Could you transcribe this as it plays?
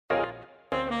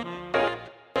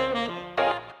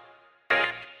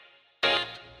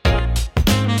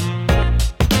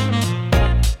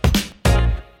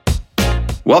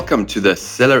Welcome to the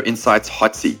Seller Insights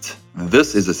Hot Seat.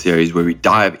 This is a series where we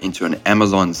dive into an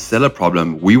Amazon seller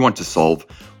problem we want to solve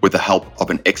with the help of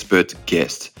an expert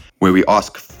guest, where we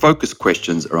ask focused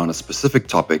questions around a specific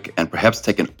topic and perhaps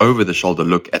take an over-the-shoulder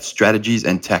look at strategies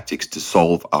and tactics to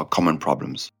solve our common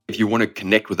problems. If you want to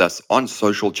connect with us on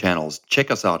social channels,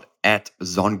 check us out at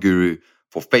ZonGuru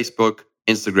for Facebook,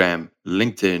 Instagram,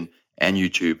 LinkedIn, and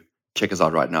YouTube. Check us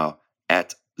out right now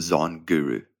at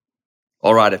ZonGuru.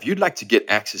 All right, if you'd like to get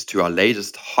access to our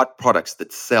latest hot products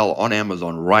that sell on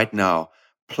Amazon right now,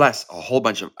 plus a whole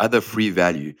bunch of other free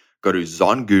value, go to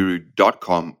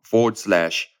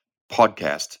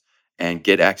zonguru.com/podcast and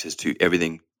get access to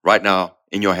everything right now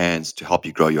in your hands to help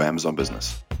you grow your Amazon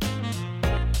business.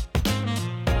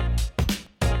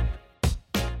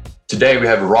 Today, we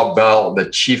have Rob Bell, the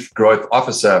Chief Growth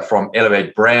Officer from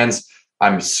Elevate Brands.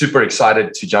 I'm super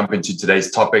excited to jump into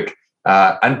today's topic,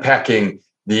 unpacking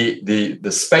the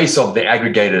space of the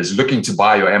aggregators looking to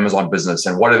buy your Amazon business,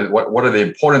 and what are the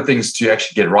important things to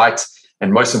actually get right,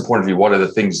 and most importantly, what are the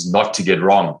things not to get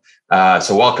wrong.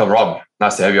 So welcome, Rob.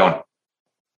 Nice to have you on.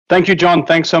 Thank you, John.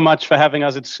 Thanks so much for having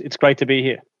us. It's great to be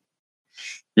here.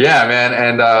 Yeah, man.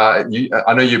 And I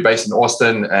know you're based in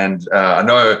Austin, and I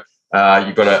know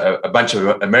you've got a bunch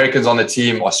of Americans on the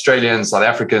team, Australians, South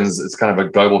Africans. It's kind of a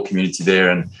global community there,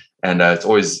 and it's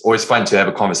always fun to have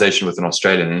a conversation with an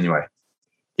Australian anyway.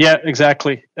 Yeah,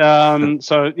 exactly.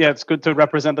 So it's good to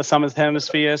represent the Southern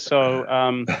Hemisphere. So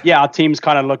our team's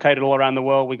kind of located all around the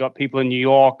world. We got people in New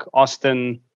York,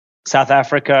 Austin, South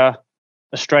Africa,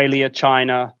 Australia,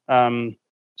 China.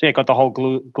 Got the whole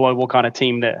global kind of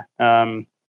team there.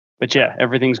 But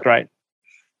everything's great.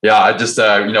 Yeah, I just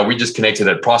we just connected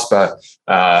at Prosper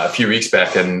a few weeks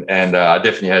back, and I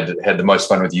definitely had the most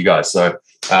fun with you guys. So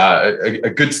a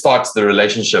good start to the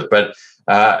relationship, but.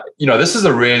 This is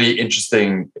a really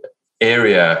interesting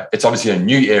area. It's obviously a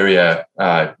new area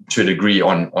to a degree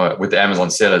on with the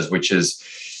Amazon sellers, which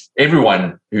is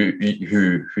everyone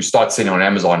who starts selling on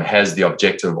Amazon has the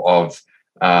objective of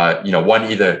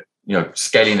either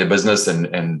scaling the business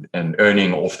and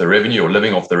earning off the revenue or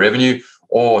living off the revenue,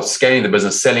 or scaling the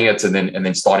business, selling it, and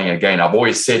then starting again. I've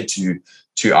always said to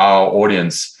our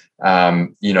audience,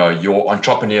 your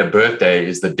entrepreneur birthday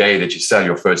is the day that you sell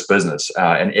your first business,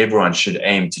 and everyone should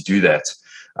aim to do that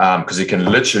because it can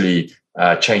literally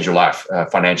change your life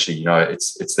financially.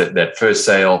 It's that first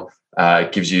sale.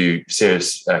 It gives you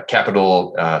serious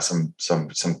capital, some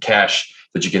cash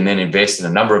that you can then invest in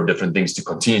a number of different things to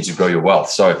continue to grow your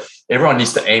wealth. So everyone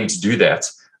needs to aim to do that,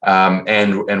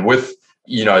 and with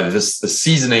the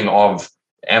seasoning of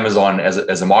Amazon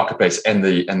as a marketplace and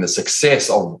the success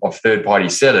of third-party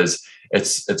sellers,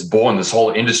 it's born this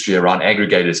whole industry around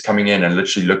aggregators coming in and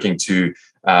literally looking to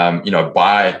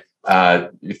buy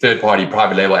third-party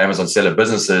private label Amazon seller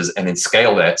businesses and then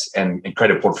scale that and create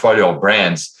a portfolio of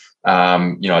brands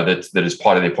that is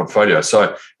part of their portfolio.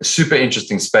 So a super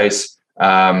interesting space,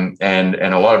 and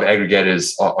a lot of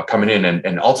aggregators are coming in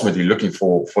and ultimately looking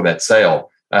for that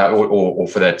sale or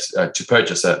for that to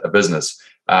purchase a business.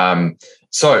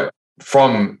 So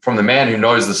from the man who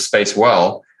knows the space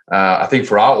well, I think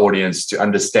for our audience to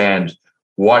understand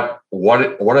what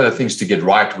are the things to get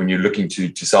right when you're looking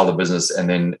to sell the business, and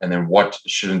then what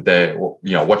should they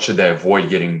avoid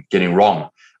getting wrong,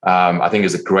 I think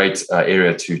is a great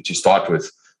area to start with.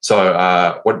 So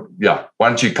why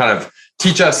don't you kind of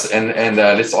teach us and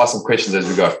let's ask some questions as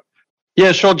we go.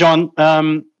 Yeah, sure, John.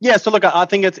 So look, I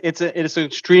think it's an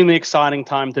extremely exciting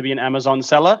time to be an Amazon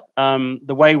seller.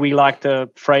 The way we like to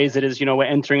phrase it is, we're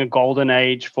entering a golden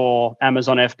age for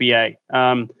Amazon FBA.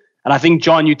 And I think,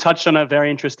 John, you touched on a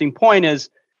very interesting point is,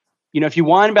 if you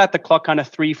wind back the clock kind of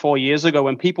 3-4 years ago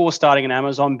when people were starting an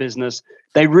Amazon business,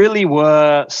 they really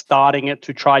were starting it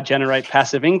to try generate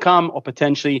passive income or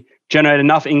potentially generate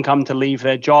enough income to leave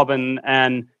their job and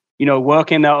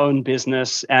work in their own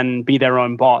business and be their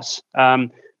own boss.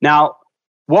 Now,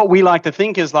 what we like to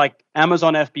think is like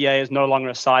Amazon FBA is no longer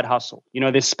a side hustle.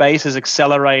 This space has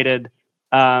accelerated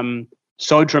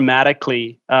so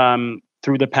dramatically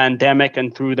through the pandemic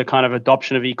and through the kind of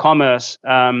adoption of e-commerce.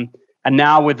 And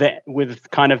now with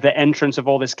kind of the entrance of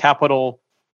all this capital,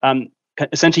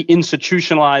 essentially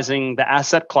institutionalizing the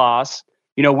asset class,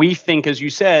 we think, as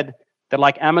you said, that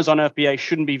like Amazon FBA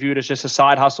shouldn't be viewed as just a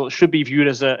side hustle. It should be viewed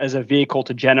as a vehicle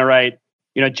to generate,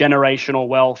 generational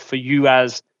wealth for you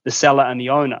as the seller and the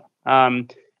owner. The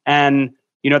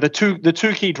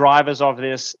two key drivers of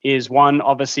this is one,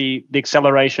 obviously the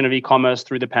acceleration of e-commerce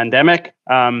through the pandemic.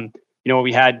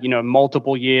 We had,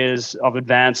 multiple years of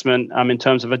advancement in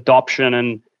terms of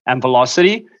adoption and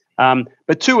velocity.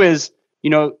 But two is,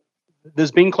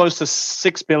 there's been close to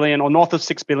 $6 billion or north of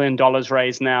 $6 billion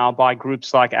raised now by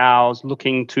groups like ours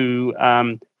looking to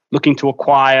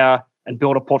acquire and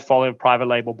build a portfolio of private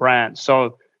label brands.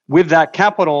 So with that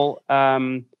capital,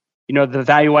 the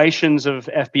valuations of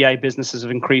FBA businesses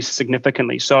have increased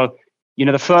significantly. So,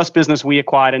 the first business we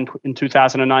acquired in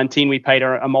 2019, we paid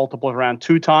a multiple of around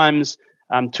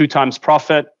 2x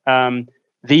profit.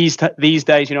 These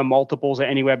days, multiples are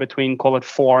anywhere between, call it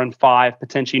 4 and 5,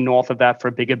 potentially north of that for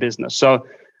a bigger business. So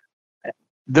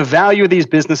the value of these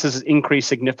businesses has increased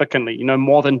significantly,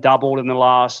 more than doubled in the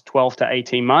last 12 to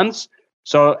 18 months.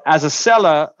 So as a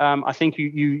seller, I think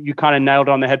you kind of nailed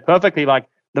it on the head perfectly. Like,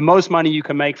 the most money you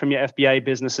can make from your FBA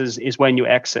businesses is when you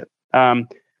exit. But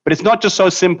it's not just so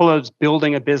simple as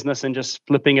building a business and just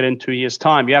flipping it in 2 years'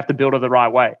 time. You have to build it the right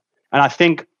way. And I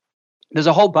think there's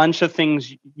a whole bunch of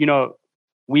things,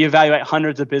 we evaluate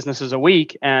hundreds of businesses a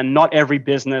week, and not every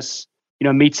business,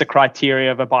 meets the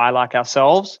criteria of a buyer like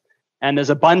ourselves. And there's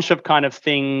a bunch of kind of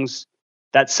things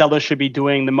that sellers should be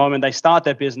doing the moment they start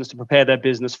their business to prepare their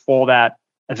business for that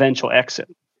eventual exit.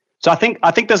 So I think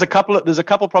there's a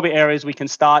couple probably areas we can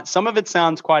start. Some of it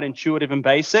sounds quite intuitive and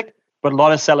basic, but a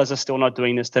lot of sellers are still not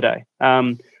doing this today.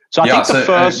 I think the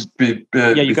first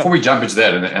before we jump into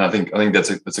that, and I think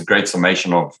that's a great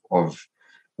summation of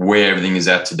where everything is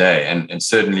at today, and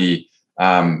certainly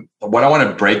what I want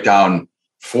to break down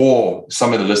for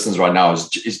some of the listeners right now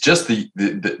is just the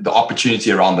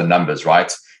opportunity around the numbers,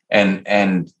 right?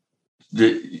 And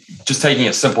just taking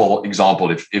a simple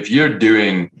example, if you're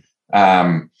doing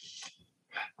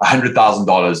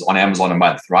 $100,000 on Amazon a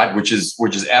month, right? Which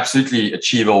is absolutely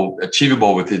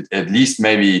achievable with at least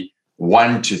maybe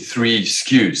 1 to 3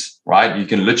 SKUs, right? You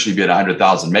can literally be at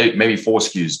 100,000, maybe 4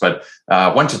 SKUs, but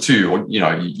 1 to 2, or,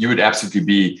 you would absolutely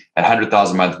be at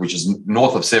 100,000 a month, which is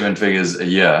north of 7 figures a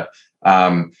year.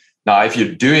 Now, if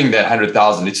you're doing that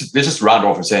 100,000, let's just round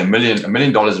off and say $1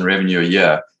 million in revenue a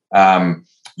year.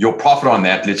 Your profit on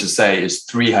that, let's just say, is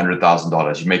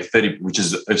 $300,000. You make 30, which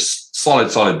is a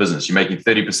solid business. You're making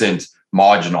 30%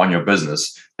 margin on your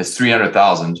business. That's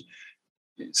 300,000.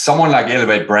 Someone like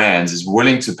Elevate Brands is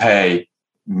willing to pay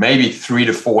maybe 3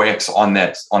 to 4x on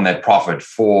that profit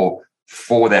for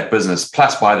that business,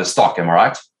 plus buy the stock. Am I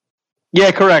right?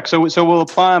 Yeah, correct. So we'll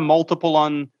apply a multiple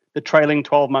on the trailing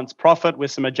 12 months profit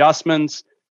with some adjustments.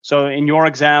 So in your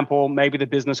example, maybe the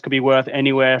business could be worth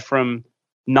anywhere from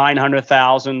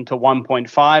 900,000 to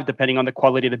 1.5, depending on the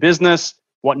quality of the business,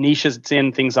 what niches it's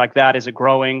in, things like that. Is it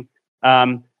growing?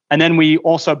 And then we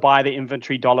also buy the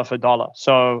inventory dollar for dollar.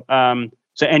 So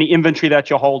any inventory that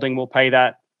you're holding, we'll pay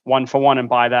that 1 for 1 and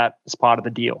buy that as part of the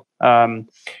deal. In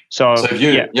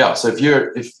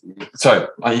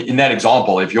that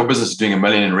example, if your business is doing $1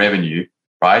 million in revenue,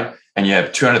 right, and you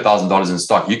have $200,000 in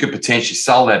stock, you could potentially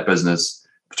sell that business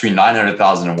between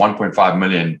 900,000 and 1.5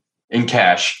 million in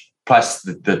cash, plus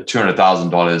the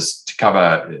 $200,000 to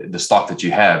cover the stock that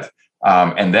you have.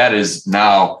 And that is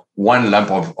now one lump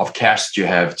of cash that you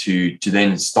have to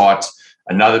then start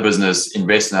another business,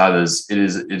 invest in others. It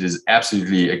is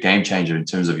absolutely a game changer in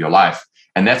terms of your life.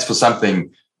 And that's for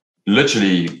something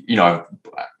literally,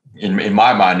 in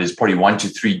my mind, is probably 1 to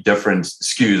 3 different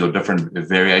SKUs or different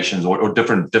variations or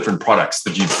different products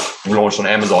that you've launched on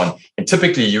Amazon. And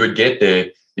typically you would get there,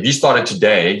 if you started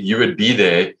today, you would be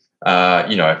there,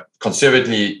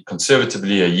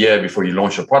 conservatively a year before you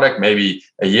launch your product, maybe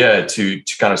a year to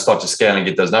kind of start to scale and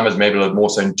get those numbers, maybe a little more.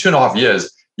 So in 2.5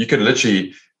 years, you could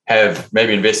literally have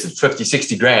maybe invested 50,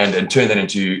 60 grand and turn that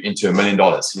into $1 million,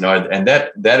 and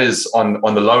that is on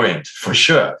the low end for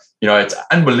sure. It's an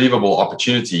unbelievable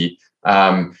opportunity.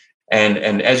 And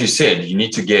as you said, you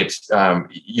need to get,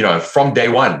 from day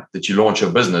one that you launch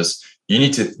your business, you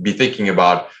need to be thinking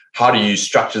about how do you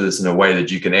structure this in a way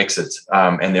that you can exit.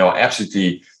 And there are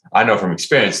absolutely, I know from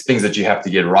experience, things that you have to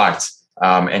get right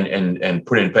and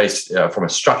put in place from a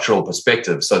structural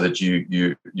perspective so that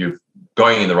you're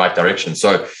going in the right direction.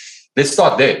 So let's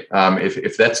start there.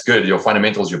 If that's good, your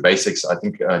fundamentals, your basics, I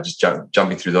think just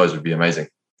jumping through those would be amazing.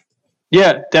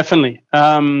 Yeah, definitely.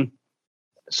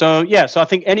 So I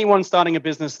think anyone starting a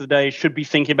business today should be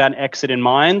thinking about an exit in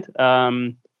mind.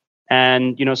 And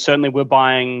certainly we're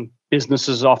buying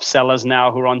businesses off sellers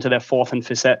now who are onto their 4th and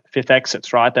 5th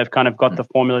exits, right? They've kind of got the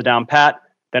formula down pat.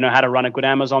 They know how to run a good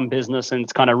Amazon business, and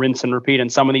it's kind of rinse and repeat.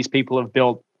 And some of these people have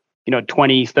built,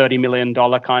 $20-30 million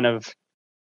kind of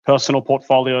personal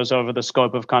portfolios over the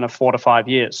scope of kind of 4 to 5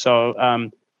 years.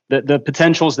 So the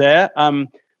potential's there.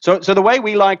 So the way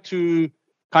we like to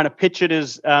kind of pitch it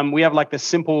is we have like the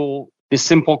simple this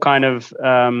simple kind of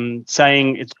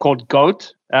saying. It's called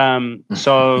GOAT.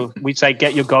 So we say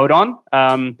get your GOAT on.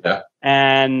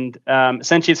 And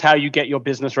essentially it's how you get your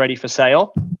business ready for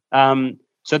sale.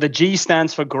 So the G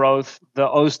stands for growth, the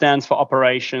O stands for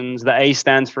operations, the A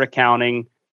stands for accounting,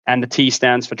 and the T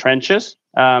stands for trenches.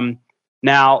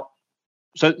 Now,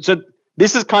 so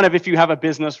this is kind of if you have a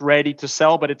business ready to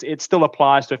sell, but it still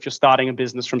applies to if you're starting a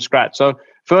business from scratch. So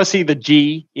firstly, the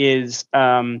G is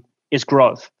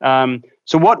growth.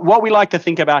 So what we like to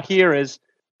think about here is,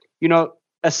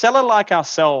 a seller like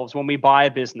ourselves, when we buy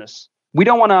a business, we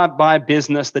don't want to buy a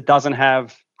business that doesn't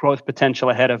have growth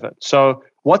potential ahead of it. So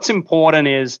what's important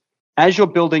is, as you're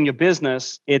building your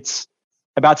business, it's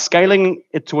about scaling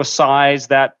it to a size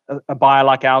that a buyer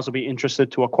like ours will be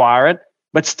interested to acquire it,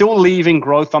 but still leaving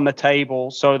growth on the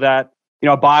table so that,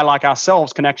 a buyer like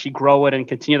ourselves can actually grow it and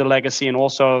continue the legacy and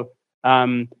also,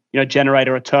 generate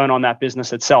a return on that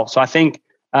business itself. So I think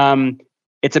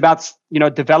it's about,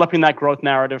 developing that growth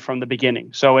narrative from the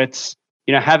beginning. So it's,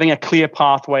 having a clear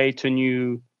pathway to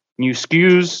new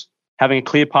SKUs, having a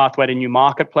clear pathway to new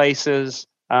marketplaces,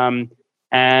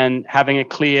 and having a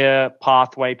clear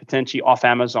pathway potentially off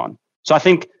Amazon. So I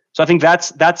think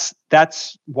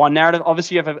that's one narrative.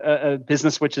 Obviously, you have a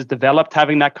business which is developed.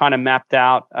 Having that kind of mapped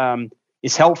out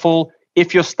is helpful.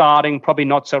 If you're starting, probably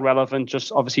not so relevant.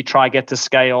 Just obviously try get to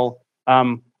scale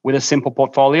with a simple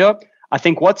portfolio. I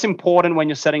think what's important when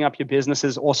you're setting up your business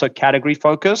is also category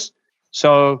focus.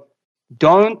 So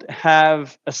don't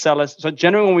have a seller. So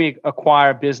generally, when we acquire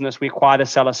a business, we acquire the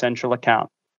Seller Central account.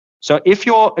 So if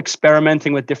you're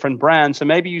experimenting with different brands, so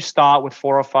maybe you start with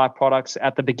 4 or 5 products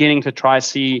at the beginning to try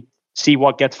see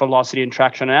what gets velocity and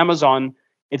traction on Amazon.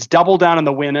 It's double down on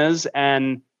the winners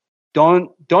and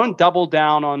don't double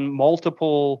down on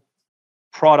multiple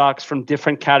products from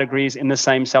different categories in the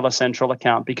same Seller Central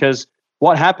account. Because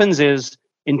what happens is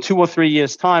in 2 or 3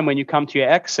 years' time, when you come to your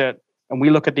exit and we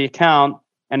look at the account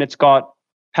and it's got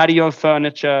patio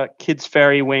furniture, kids'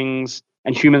 fairy wings,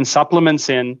 and human supplements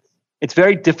in, it's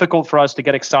very difficult for us to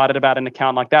get excited about an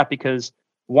account like that because,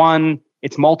 one,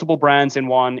 it's multiple brands in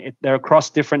one, they're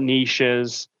across different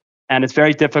niches, and it's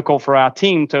very difficult for our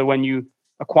team to, when you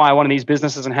acquire one of these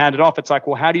businesses and hand it off, it's like,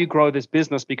 well, how do you grow this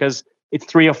business? Because it's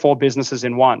 3 or 4 businesses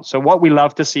in one. So what we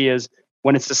love to see is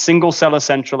when it's a single Seller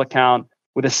Central account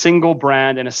with a single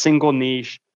brand and a single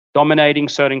niche dominating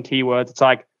certain keywords, it's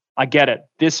like, I get it.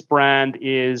 This brand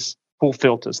is pool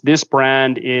filters. This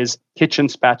brand is kitchen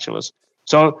spatulas.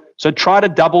 So try to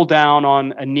double down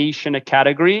on a niche in a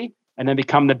category and then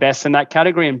become the best in that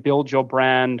category and build your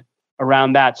brand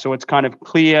around that. So it's kind of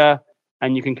clear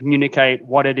and you can communicate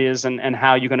what it is and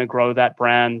how you're going to grow that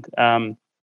brand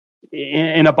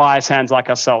in a buyer's hands like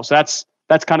ourselves. So that's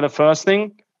kind of the first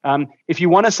thing. If you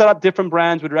want to set up different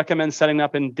brands, we'd recommend setting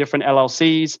up in different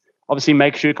LLCs. Obviously,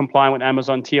 make sure you're complying with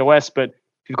Amazon TOS, but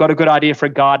if you've got a good idea for a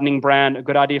gardening brand, a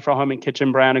good idea for a home and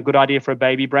kitchen brand, a good idea for a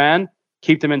baby brand,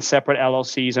 keep them in separate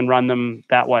LLCs and run them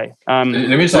that way. Let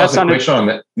me just ask a question on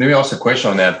that. Let me ask a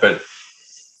question on that. But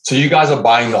so you guys are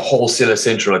buying the whole Seller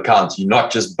Central account. You're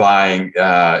not just buying,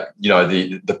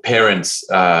 the parent's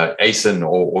ASIN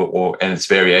or and its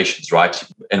variations, right?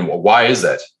 And why is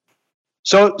that?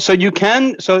 So you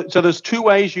can. So there's 2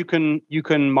 ways you can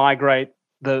migrate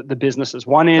the businesses.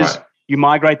 One is you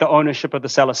migrate the ownership of the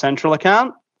Seller Central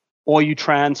account, or you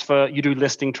do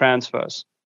listing transfers.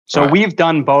 So we've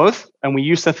done both, and we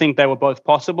used to think they were both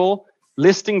possible.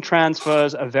 Listing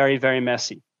transfers are very, very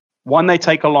messy. One, they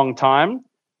take a long time.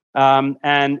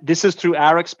 And this is through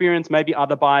our experience. Maybe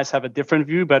other buyers have a different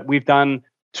view, but we've done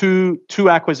two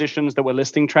acquisitions that were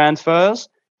listing transfers,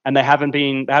 and they haven't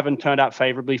turned out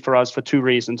favorably for us for 2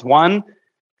 reasons. One,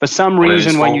 for some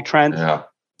reason, when you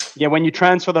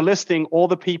transfer the listing, all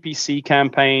the PPC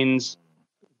campaigns,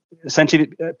 essentially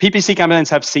PPC campaigns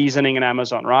have seasoning in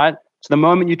Amazon, right? So the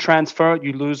moment you transfer it,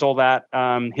 you lose all that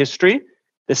history.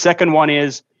 The second one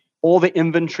is all the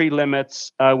inventory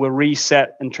limits were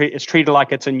reset and it's treated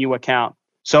like it's a new account.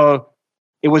 So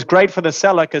it was great for the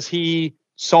seller because he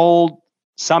sold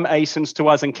some ASINs to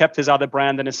us and kept his other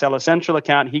brand in his Seller Central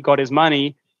account. He got his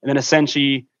money, and then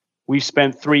essentially we've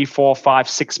spent 3, 4, 5,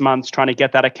 6 months trying to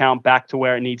get that account back to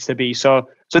where it needs to be. So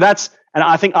that's, and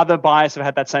I think other buyers have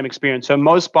had that same experience. So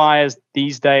most buyers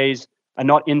these days are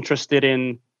not interested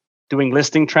in doing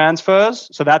listing transfers.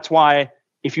 So that's why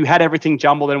if you had everything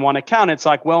jumbled in one account, it's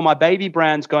like, well, my baby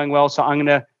brand's going well, so I'm going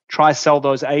to try sell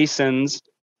those ASINs.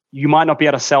 You might not be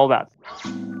able to sell that.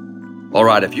 All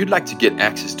right, if you'd like to get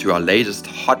access to our latest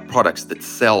hot products that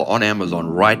sell on Amazon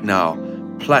right now,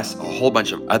 plus a whole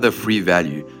bunch of other free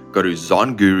value, go to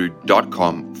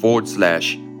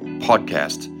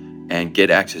zonguru.com/podcast and get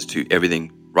access to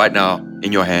everything right now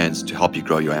in your hands to help you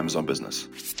grow your Amazon business?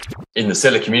 In the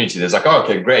seller community, there's like, oh,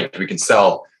 okay, great. We can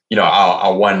sell,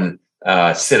 our one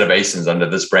set of ASINs under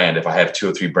this brand if I have 2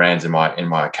 or 3 brands in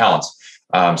my accounts.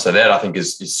 So that I think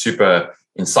is super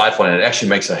insightful, and it actually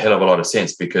makes a hell of a lot of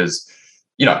sense because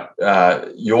your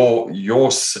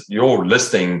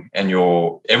listing and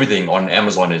your everything on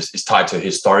Amazon is tied to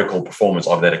historical performance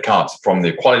of that account, from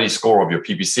the quality score of your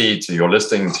PPC to your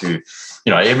listing to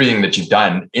everything that you've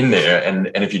done in there. And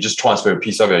if you just transfer a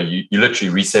piece of it, you're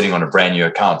literally resetting on a brand new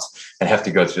account and have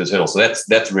to go through this hurdle. So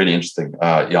that's really interesting.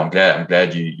 I'm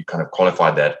glad you kind of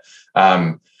qualified that.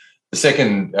 The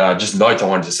second just note I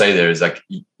wanted to say there is like,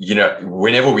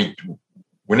 whenever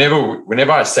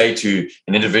I say to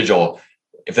an individual,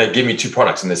 if they give me 2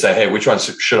 products and they say, hey, which one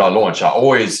should I launch? I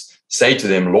always say to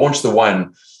them, launch the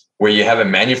one where you have a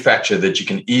manufacturer that you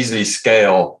can easily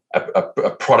scale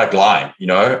a product line.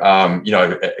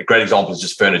 A great example is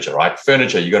just furniture, right?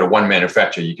 Furniture, you go to one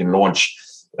manufacturer, you can launch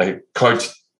a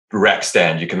coat rack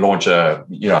stand, you can launch a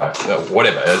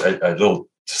little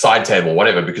side table,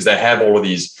 whatever, because they have all of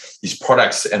these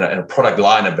products and a product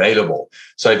line available.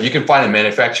 So if you can find a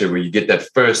manufacturer where you get that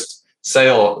first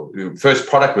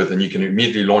product with, and you can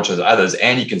immediately launch those others,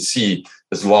 and you can see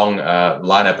this long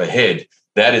lineup ahead,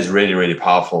 that is really, really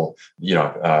powerful,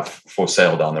 for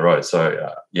sale down the road.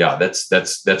 So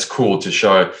that's cool to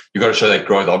show. You've got to show that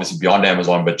growth, obviously beyond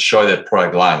Amazon, but show that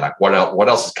product line, like what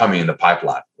else is coming in the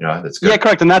pipeline. That's good. Yeah,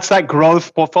 correct. And that's that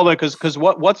growth portfolio, because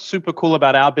what's super cool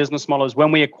about our business model is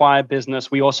when we acquire business,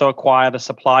 we also acquire the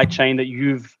supply chain that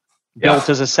you've built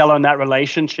as a seller in that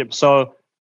relationship. So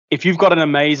if you've got an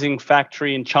amazing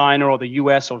factory in China or the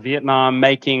US or Vietnam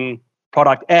making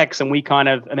product X, and we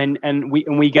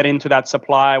get into that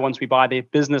supply once we buy their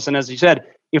business. And as you said,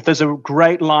 if there's a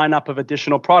great lineup of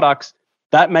additional products,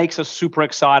 that makes us super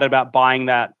excited about buying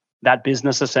that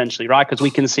business essentially, right? Because we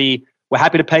can see we're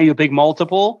happy to pay you a big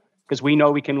multiple because we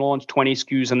know we can launch 20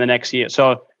 SKUs in the next year.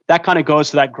 So that kind of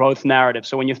goes to that growth narrative.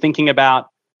 So when you're thinking about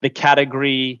the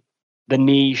category, the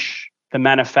niche, the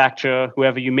manufacturer,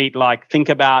 whoever you meet, like think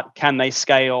about, can they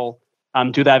scale?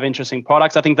 Do they have interesting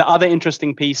products? I think the other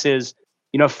interesting piece is,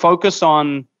 focus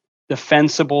on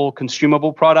defensible,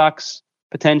 consumable products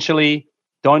potentially.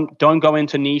 Don't go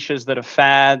into niches that are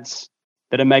fads,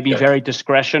 that are maybe very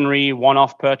discretionary,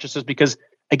 one-off purchases. Because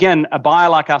again, a buyer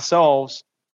like ourselves,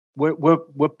 we're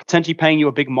potentially paying you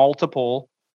a big multiple.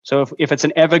 So if it's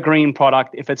an evergreen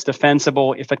product, if it's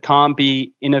defensible, if it can't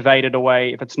be innovated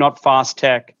away, if it's not fast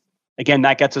tech, again,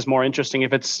 that gets us more interesting.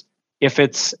 If it's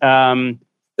is that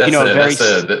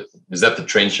the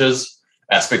trenches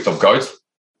aspect of GOAT?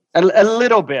 A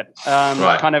little bit,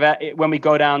 right. Kind of when we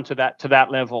go down to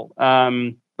that level.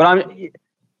 But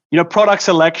product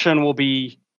selection will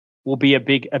be a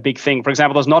big thing. For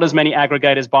example, there's not as many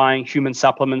aggregators buying human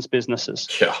supplements businesses.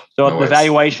 Yeah. So the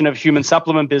valuation of human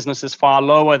supplement business is far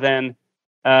lower than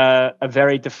a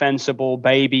very defensible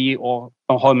baby or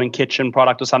a home and kitchen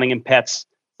product or something in pets.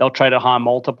 They'll trade at high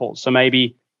multiples. So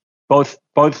maybe both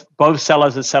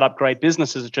sellers that set up great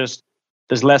businesses, just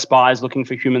there's less buyers looking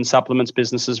for human supplements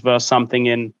businesses versus something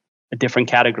in a different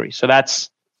category. So that's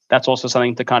also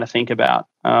something to kind of think about.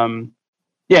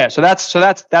 So that's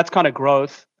kind of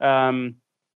growth. So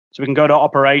we can go to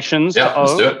operations. Yeah,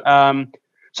 let's do it.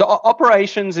 So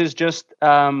operations is just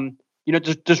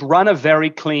just run a very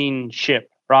clean ship,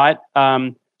 right?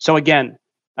 So again,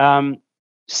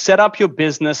 set up your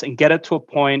business and get it to a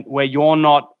point where you're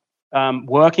not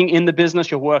working in the business,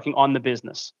 you're working on the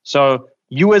business. So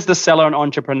you as the seller and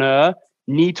entrepreneur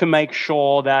need to make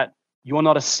sure that you're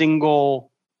not the single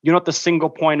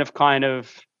point of kind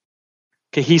of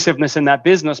cohesiveness in that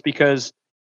business, because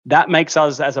that makes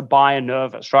us as a buyer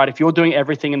nervous, right? If you're doing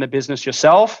everything in the business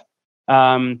yourself,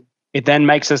 it then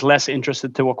makes us less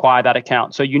interested to acquire that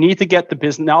account. So you need to get the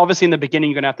business. Now, obviously in the beginning,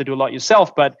 you're going to have to do a lot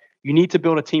yourself, but you need to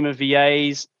build a team of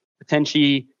VAs,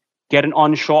 potentially get an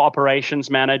onshore operations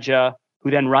manager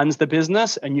who then runs the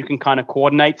business, and you can kind of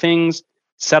coordinate things,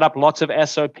 set up lots of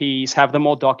SOPs, have them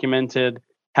all documented,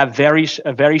 have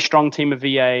a very strong team of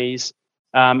VAs,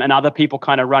 and other people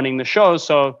kind of running the show.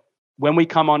 So when we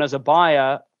come on as a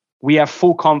buyer, we have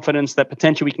full confidence that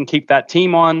potentially we can keep that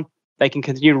team on. They can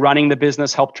continue running the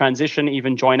business, help transition,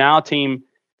 even join our team.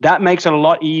 That makes it a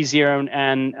lot easier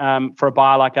and for a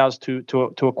buyer like us to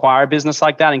acquire a business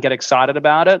like that and get excited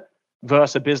about it,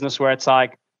 versus a business where it's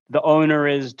like the owner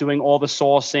is doing all the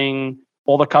sourcing,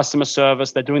 all the customer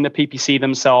service, they're doing the PPC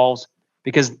themselves,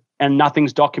 and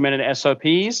nothing's documented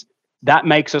SOPs. That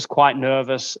makes us quite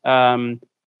nervous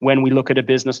when we look at a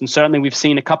business. And certainly we've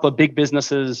seen a couple of big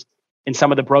businesses in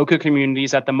some of the broker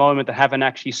communities at the moment that haven't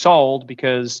actually sold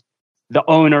because the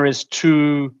owner is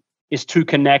too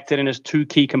connected and is too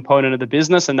key component of the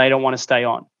business, and they don't want to stay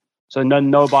on. So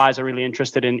no buyers are really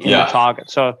interested in the target.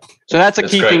 So that's a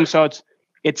key thing. So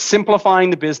it's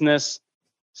simplifying the business,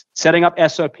 setting up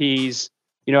SOPs,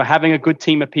 having a good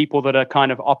team of people that are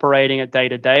kind of operating it day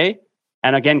to day.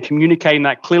 And again, communicating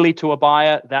that clearly to a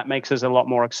buyer, that makes us a lot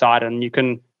more excited. And you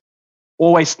can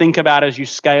always think about as you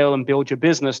scale and build your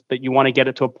business that you want to get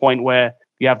it to a point where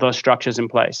you have those structures in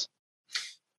place.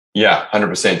 Yeah,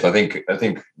 100%. I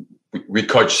think we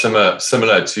coach similar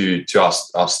to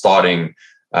our starting,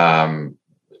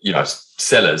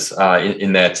 sellers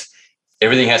in that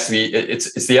everything has to be.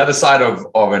 It's the other side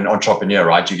of an entrepreneur,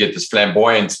 right? You get this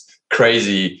flamboyant,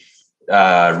 crazy,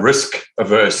 risk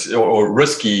averse or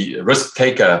risky risk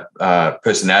taker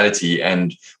personality,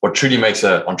 and what truly makes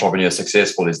an entrepreneur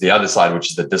successful is the other side, which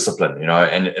is the discipline.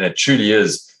 And it truly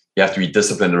is. You have to be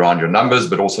disciplined around your numbers,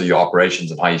 but also your operations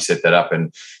and how you set that up.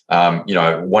 And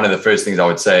one of the first things I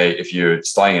would say if you're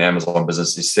starting an Amazon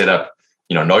business is set up.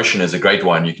 Notion is a great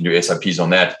one. You can do SOPs on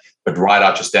that, but write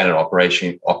out your standard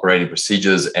operating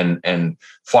procedures and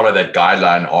follow that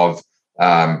guideline of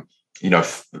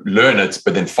learn it,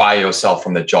 but then fire yourself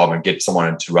from that job and get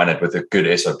someone to run it with a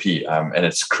good SOP. And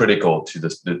it's critical to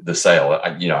the sale.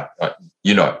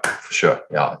 For sure.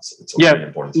 Yeah, it's really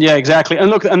important. Yeah, exactly. And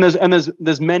look, and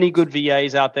there's many good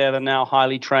VAs out there that are now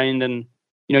highly trained, and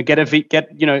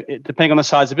depending on the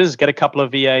size of business, get a couple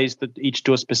of VAs that each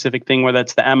do a specific thing, whether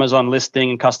it's the Amazon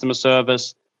listing, customer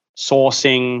service,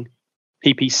 sourcing,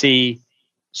 PPC.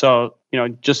 So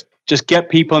just get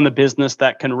people in the business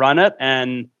that can run it.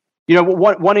 And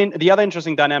the other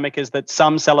interesting dynamic is that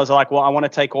some sellers are like, well, I want to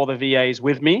take all the VAs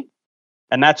with me.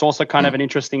 And that's also kind of an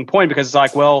interesting point, because it's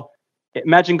like, well,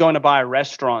 imagine going to buy a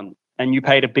restaurant and you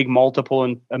paid a big multiple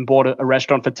and bought a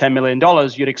restaurant for $10 million.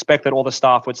 You'd expect that all the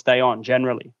staff would stay on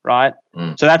generally, right?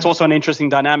 So that's also an interesting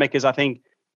dynamic, is I think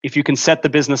if you can set the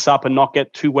business up and not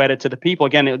get too wedded to the people,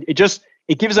 again,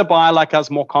 it gives a buyer like us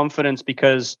more confidence,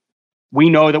 because we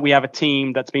know that we have a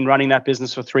team that's been running that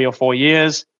business for 3 or 4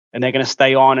 years, and they're going to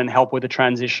stay on and help with the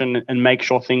transition and make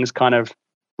sure things kind of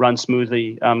run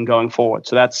smoothly going forward.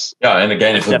 So that's and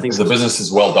again, if the business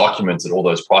is well documented, all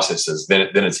those processes, then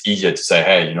it's easier to say,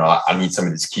 hey, I need some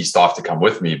of these key staff to come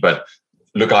with me, but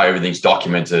look how everything's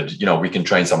documented. We can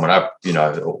train someone up.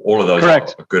 All of those are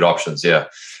good options. Yeah.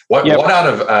 What out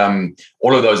of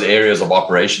all of those areas of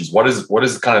operations, what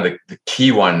is kind of the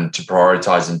key one to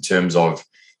prioritize in terms of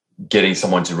getting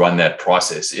someone to run that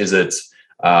process? Is it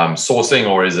sourcing,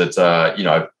 or is it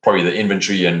probably the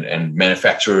inventory and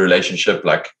manufacturer relationship?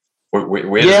 Like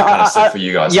where does it kind of sit for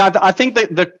you guys? I think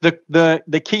that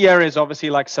the key area is obviously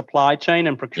like supply chain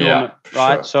and procurement,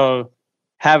 right? Sure. So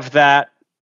have that,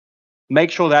 make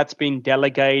sure that's been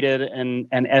delegated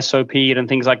and SOP'd and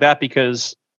things like that,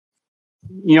 because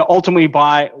ultimately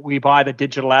we buy the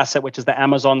digital asset, which is the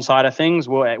Amazon side of things.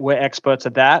 We're experts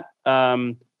at that,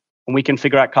 and we can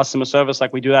figure out customer service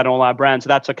like we do that in all our brands. So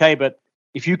that's okay, but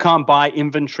if you can't buy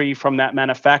inventory from that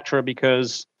manufacturer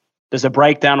because there's a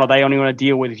breakdown, or they only want to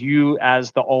deal with you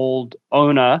as the old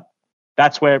owner,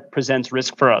 that's where it presents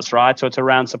risk for us, right? So it's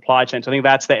around supply chain. So I think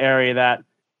that's the area that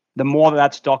the more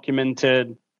that's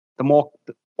documented, the more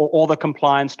all the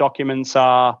compliance documents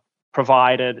are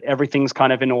provided, everything's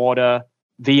kind of in order,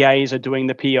 VAs are doing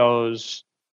the POs,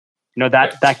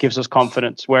 that gives us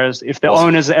confidence. Whereas if the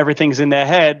owners, everything's in their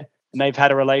head and they've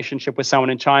had a relationship with someone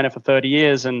in China for 30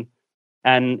 years and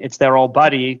it's their old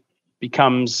buddy,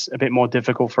 becomes a bit more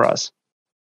difficult for us.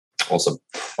 Awesome.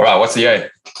 All right. What's the A?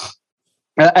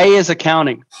 A is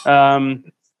accounting.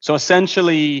 So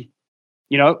essentially,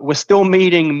 we're still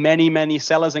meeting many, many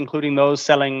sellers, including those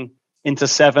selling into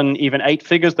 7, even 8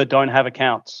 figures that don't have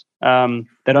accounts.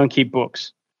 They don't keep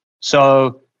books.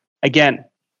 So again,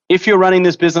 if you're running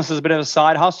this business as a bit of a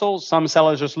side hustle, some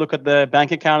sellers just look at the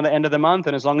bank account at the end of the month,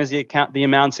 and as long as the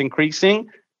amount's increasing,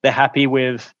 they're happy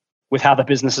with how the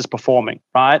business is performing,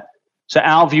 right? So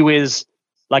our view is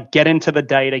like, get into the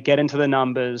data, get into the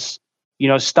numbers,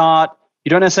 start. You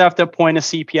don't necessarily have to appoint a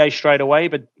CPA straight away,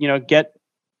 but get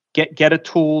a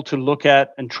tool to look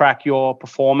at and track your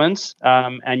performance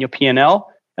and your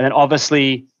P&L. And then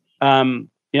obviously,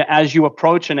 as you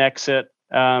approach an exit,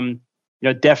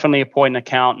 definitely appoint an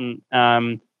accountant.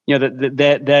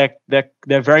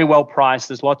 They're very well priced.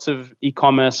 There's lots of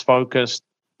e-commerce focused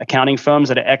accounting firms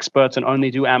that are experts and only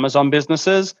do Amazon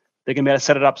businesses. They're going to be able to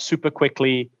set it up super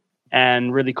quickly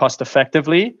and really cost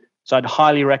effectively. So I'd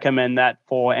highly recommend that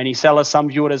for any seller. Some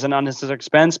view it as an unnecessary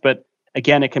expense, but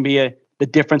again, it can be the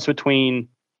difference between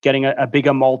getting a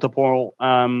bigger multiple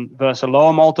versus a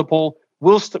lower multiple.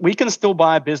 We can still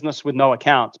buy a business with no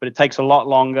accounts, but it takes a lot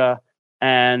longer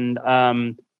and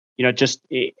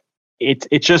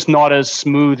it's just not as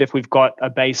smooth if we've got a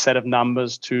base set of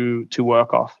numbers to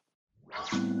work off.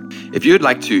 If you'd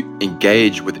like to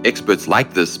engage with experts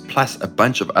like this, plus a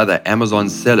bunch of other Amazon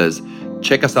sellers,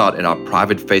 check us out in our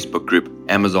private Facebook group,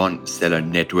 Amazon Seller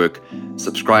Network.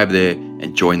 Subscribe there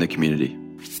and join the community.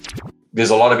 There's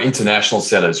a lot of international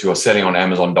sellers who are selling on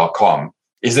Amazon.com.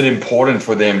 Is it important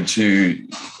for them to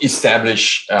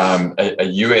establish a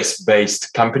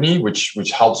US-based company, which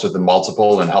helps with the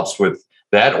multiple and helps with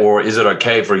that? Or is it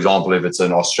okay, for example, if it's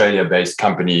an Australia-based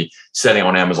company selling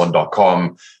on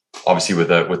Amazon.com, obviously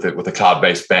with a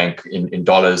cloud-based bank in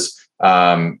dollars?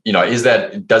 Does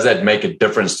that make a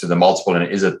difference to the multiple, and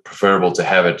is it preferable to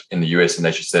have it in the US and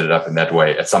they should set it up in that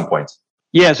way at some point?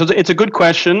 Yeah, so it's a good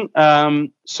question.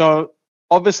 So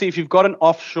obviously, if you've got an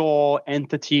offshore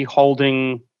entity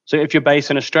holding, so if you're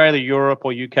based in Australia, Europe,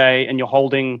 or UK, and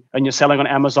you're selling on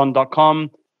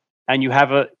Amazon.com, and you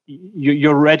have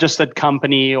your registered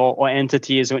company or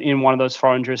entity is in one of those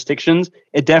foreign jurisdictions,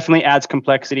 it definitely adds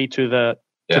complexity to the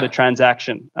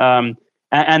transaction. And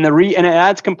it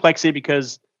adds complexity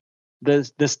because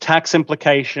there's tax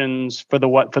implications for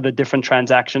the different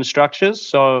transaction structures.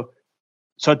 So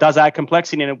it does add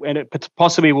complexity, and it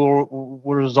possibly will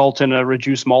result in a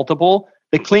reduced multiple.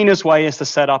 The cleanest way is to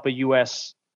set up a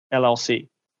US LLC.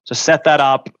 So set that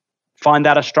up, find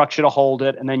out a structure to hold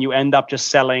it, and then you end up just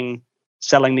selling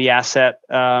the asset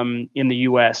in the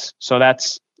US. So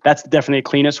that's definitely the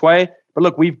cleanest way. But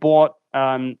look, we've bought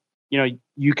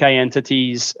UK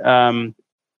entities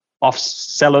off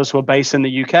sellers who are based in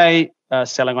the UK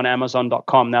selling on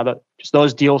Amazon.com. Now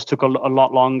those deals took a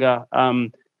lot longer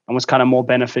and was kind of more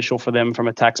beneficial for them from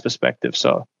a tax perspective.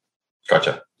 So,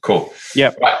 gotcha. Cool.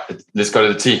 Yeah. Right. Let's go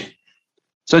to the T.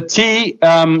 So T.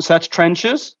 So that's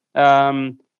trenches.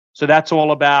 So that's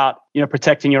all about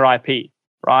protecting your IP,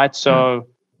 right? So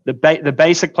the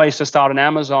basic place to start on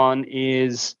Amazon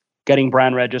is getting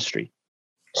brand registry.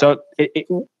 So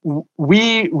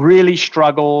we really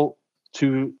struggle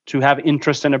to have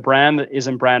interest in a brand that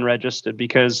isn't brand registered,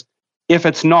 because if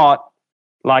it's not,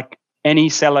 like, any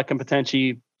seller can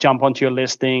potentially jump onto your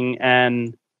listing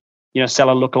and sell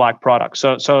a lookalike product.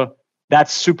 So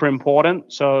that's super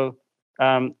important. So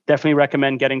definitely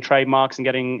recommend getting trademarks and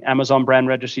getting Amazon brand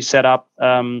registry set up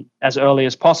as early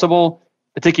as possible,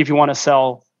 particularly if you want to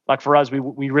sell. Like for us,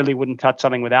 we really wouldn't touch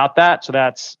something without that. So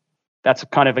that's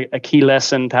kind of a key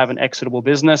lesson to have an exitable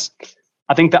business.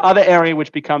 I think the other area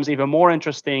which becomes even more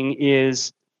interesting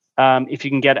is if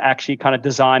you can get actually kind of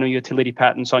design or utility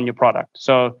patents on your product.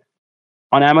 So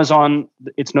on Amazon,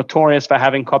 it's notorious for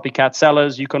having copycat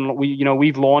sellers.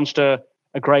 We've launched a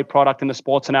great product in the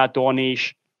sports and outdoor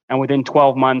niche, and within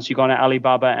 12 months, you go on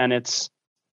Alibaba and it's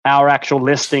our actual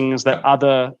listings that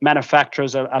other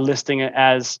manufacturers are listing it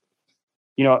as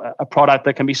a product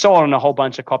that can be sold, and a whole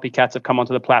bunch of copycats have come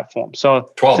onto the platform.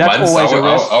 So 12 that's months, always a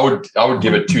risk. I would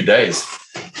give it 2 days.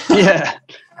 Yeah.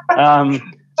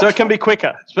 So it can be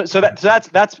quicker. So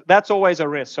that's always a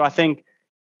risk. So I think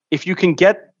if you can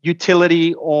get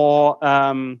utility or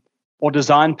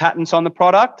design patents on the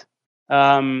product,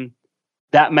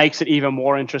 that makes it even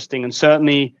more interesting. And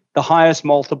certainly the highest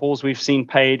multiples we've seen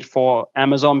paid for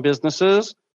Amazon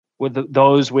businesses with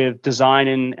those with design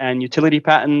and utility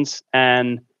patents,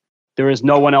 and there is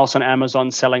no one else on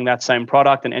Amazon selling that same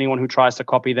product, and anyone who tries to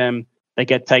copy them, they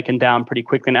get taken down pretty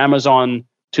quickly. And Amazon,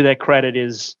 to their credit,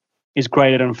 is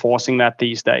great at enforcing that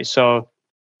these days. So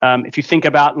if you think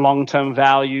about long-term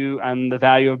value and the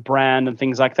value of brand and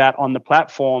things like that on the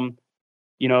platform,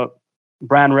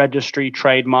 brand registry,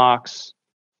 trademarks,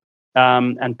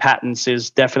 and patents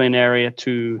is definitely an area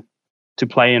to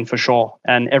play in for sure.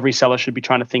 And every seller should be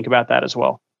trying to think about that as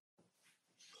well.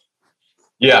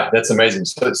 Yeah, that's amazing.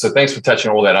 So thanks for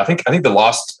touching on all that. I think the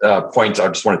last point I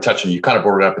just want to touch on, you kind of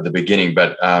brought it up at the beginning,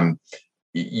 but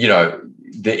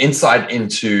the insight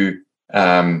into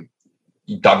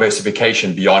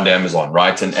diversification beyond Amazon,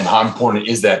 right? And how important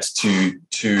is that to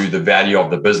the value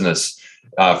of the business?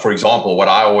 For example, what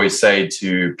I always say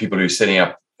to people who are setting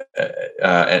up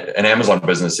an Amazon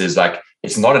business is, like,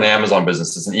 it's not an Amazon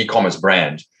business, it's an e-commerce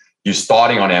brand. You're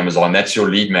starting on Amazon, that's your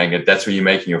lead magnet, that's where you're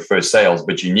making your first sales,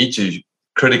 but you need to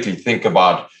critically think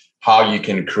about how you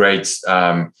can create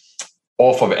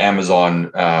off of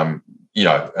Amazon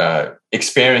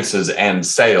experiences and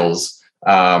sales.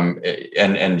 And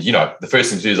the first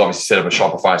thing to do is obviously set up a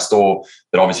Shopify store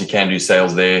that obviously can do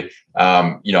sales there,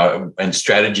 and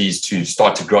strategies to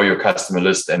start to grow your customer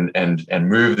list and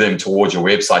move them towards your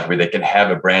website where they can have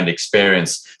a brand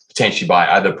experience, potentially buy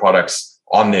other products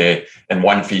on there, and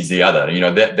one feeds the other.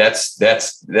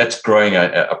 That's growing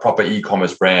a proper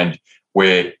e-commerce brand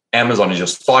where Amazon is your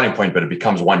starting point, but it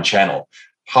becomes one channel.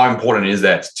 How important is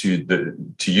that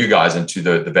to you guys and to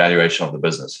the valuation of the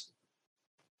business?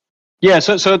 Yeah,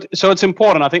 so it's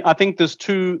important. I think there's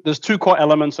two core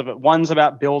elements of it. One's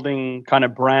about building kind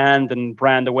of brand and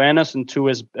brand awareness, and two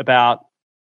is about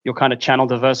your kind of channel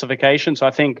diversification. So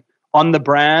I think on the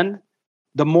brand,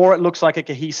 the more it looks like a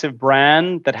cohesive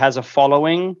brand that has a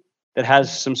following, that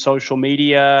has some social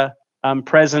media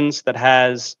presence, that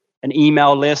has an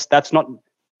email list.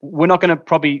 We're not going to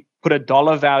probably put a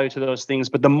dollar value to those things,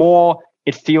 but the more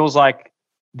it feels like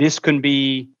this can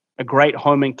be a great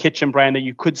home and kitchen brand that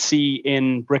you could see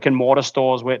in brick and mortar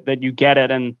stores that you get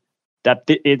it, and that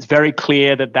it's very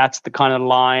clear that that's the kind of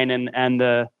line and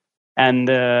the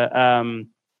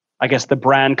I guess the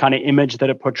brand kind of image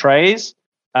that it portrays,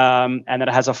 and that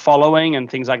it has a following and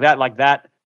things like that.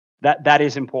 That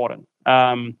is important,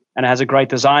 and it has a great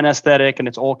design aesthetic, and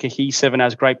it's all cohesive and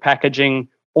has great packaging.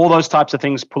 All those types of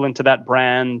things pull into that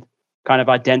brand kind of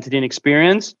identity and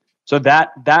experience. So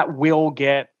that will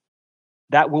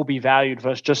be valued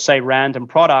versus just say random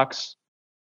products,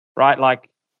 right? Like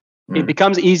it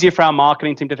becomes easier for our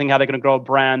marketing team to think how they're going to grow a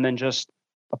brand than just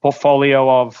a portfolio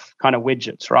of kind of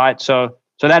widgets, right? So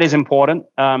that is important.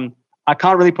 I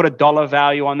can't really put a dollar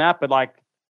value on that, but like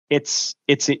it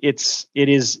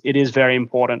is very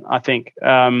important, I think.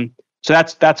 So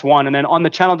that's one. And then on the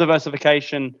channel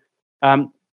diversification,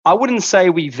 I wouldn't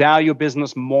say we value a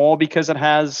business more because it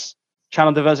has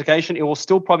channel diversification. It will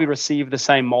still probably receive the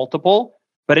same multiple,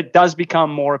 but it does become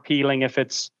more appealing if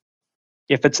it's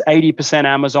 80%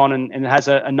 Amazon and it has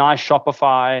a nice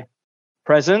Shopify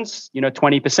presence,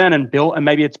 20% and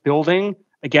maybe it's building.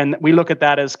 Again, we look at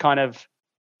that as kind of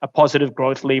a positive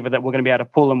growth lever that we're going to be able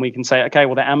to pull, and we can say, okay,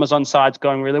 well, the Amazon side's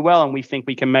going really well, and we think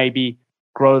we can maybe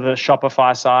grow the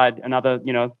Shopify side another,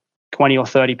 20 or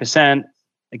 30%.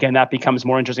 Again, that becomes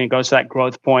more interesting. It goes to that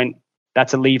growth point.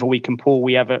 That's a lever we can pull.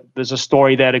 There's a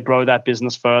story there to grow that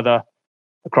business further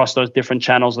across those different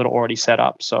channels that are already set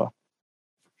up. So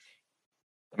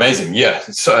amazing. Yeah.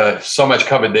 So much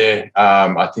covered there.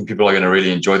 I think people are going to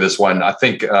really enjoy this one. I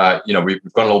think, we've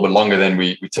gone a little bit longer than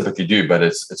we typically do, but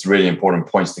it's really important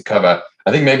points to cover.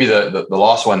 I think maybe the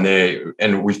last one there,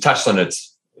 and we've touched on it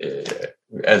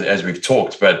as we've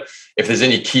talked, but if there's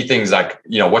any key things like,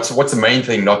 what's the main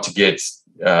thing not to get,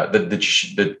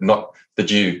 that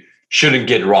you shouldn't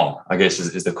get wrong, I guess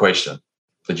is the question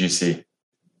that you see.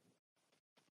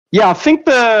 Yeah, I think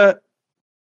the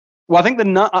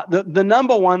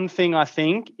number one thing I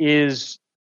think is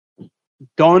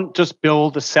don't just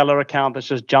build a seller account that's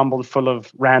just jumbled full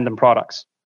of random products.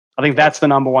 I think that's the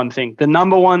number one thing. The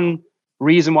number one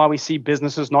reason why we see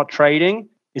businesses not trading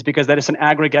is because they're just an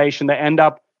aggregation. They end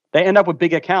up with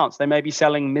big accounts. They may be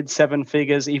selling mid 7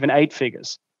 figures, even 8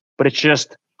 figures, but it's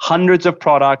just hundreds of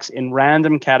products in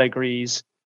random categories.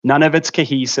 None of it's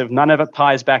cohesive. None of it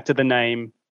ties back to the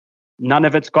name. None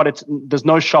of it's there's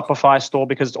no Shopify store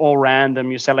because it's all random.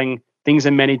 You're selling things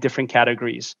in many different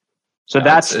categories. So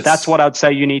that's what I'd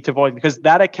say you need to avoid, because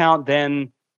that account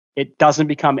then it doesn't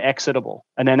become exitable.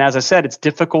 And then, as I said, it's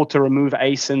difficult to remove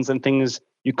ASINs and things.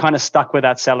 You're kind of stuck with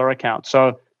that seller account.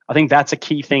 So I think that's a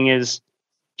key thing, is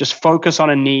just focus on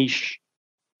a niche.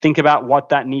 Think about what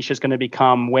that niche is going to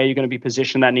become, where you're going to be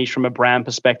positioned that niche from a brand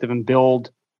perspective, and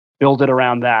build it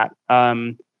around that.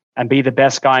 And be the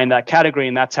best guy in that category,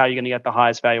 and that's how you're going to get the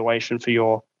highest valuation for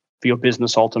your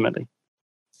business ultimately.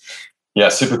 Yeah,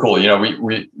 super cool.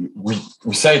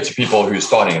 We say it to people who are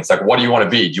starting. It's like, what do you want to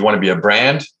be? Do you want to be a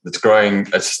brand that's growing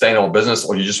a sustainable business,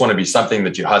 or you just want to be something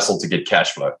that you hustle to get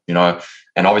cash flow?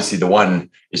 And obviously the one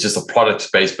is just a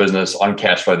product-based business on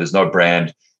cash flow. There's no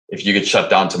brand. If you get shut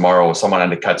down tomorrow or someone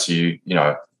undercuts you,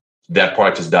 that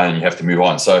product is done and you have to move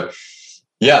on. So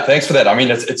yeah, thanks for that. I mean,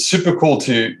 it's super cool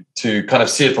to kind of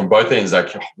see it from both ends.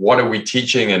 Like, what are we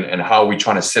teaching and how are we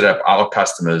trying to set up our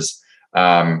customers?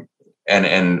 And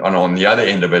on the other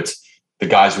end of it, the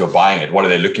guys who are buying it, what are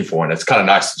they looking for? And it's kind of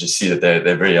nice to just see that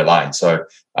they're very aligned. So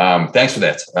thanks for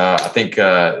that. I think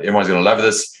everyone's going to love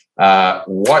this.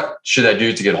 What should they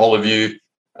do to get hold of you?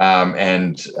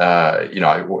 What's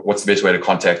the best way to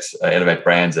contact Elevate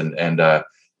Brands?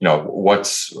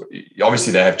 What's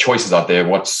obviously they have choices out there.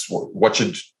 What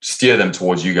should steer them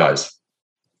towards you guys?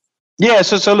 Yeah.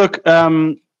 So look,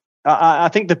 I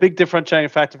think the big differentiating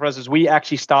factor for us is we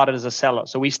actually started as a seller.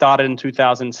 So we started in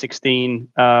 2016.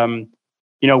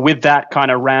 With that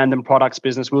kind of random products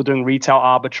business, we were doing retail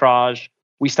arbitrage.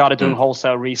 We started doing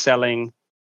wholesale reselling.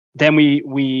 Then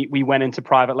we went into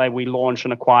private label. We launched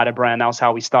and acquired a brand. That was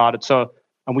how we started.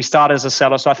 And we started as a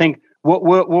seller. So I think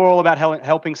we're all about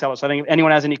helping sellers. So I think if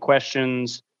anyone has any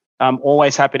questions, I'm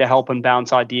always happy to help and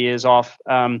bounce ideas off.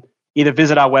 either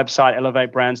visit our website,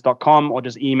 elevatebrands.com, or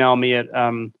just email me at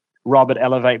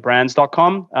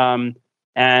rob@elevatebrands.com.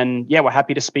 And yeah, we're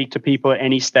happy to speak to people at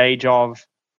any stage of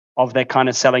their kind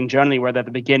of selling journey, whether at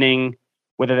the beginning,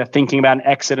 whether they're thinking about an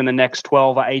exit in the next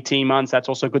 12 or 18 months. That's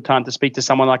also a good time to speak to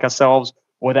someone like ourselves,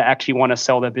 or they actually want to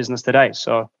sell their business today.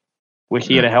 So we're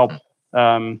here to help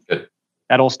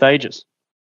at all stages.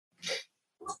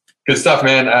 Good stuff,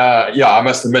 man. Yeah, I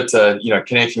must admit,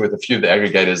 connecting with a few of the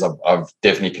aggregators, I've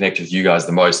definitely connected with you guys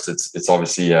the most. It's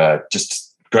obviously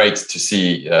just great to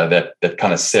see that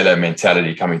kind of seller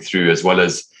mentality coming through, as well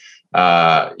as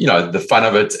the fun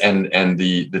of it and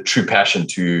the true passion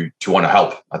to want to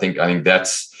help. I think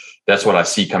that's what I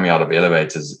see coming out of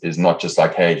Elevate is not just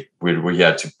like, hey, we're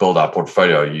here to build our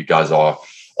portfolio. You guys are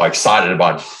excited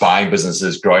about buying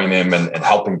businesses, growing them, and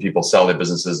helping people sell their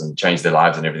businesses and change their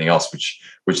lives and everything else, which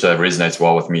resonates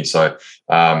well with me. So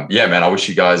yeah, man, I wish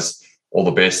you guys all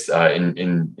the best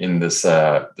in this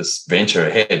venture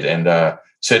ahead. And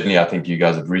certainly, I think you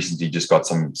guys have recently just got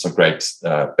some great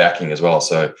backing as well.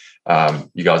 So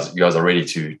you guys are ready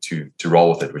to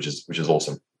roll with it, which is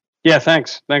awesome. Yeah,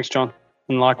 thanks, John,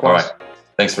 and likewise. All right,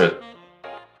 thanks for it.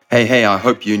 Hey, I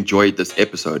hope you enjoyed this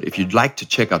episode. If you'd like to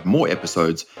check out more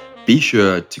episodes, be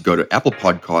sure to go to Apple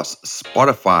Podcasts,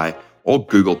 Spotify, or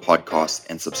Google Podcasts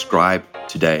and subscribe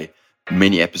today.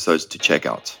 Many episodes to check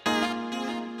out.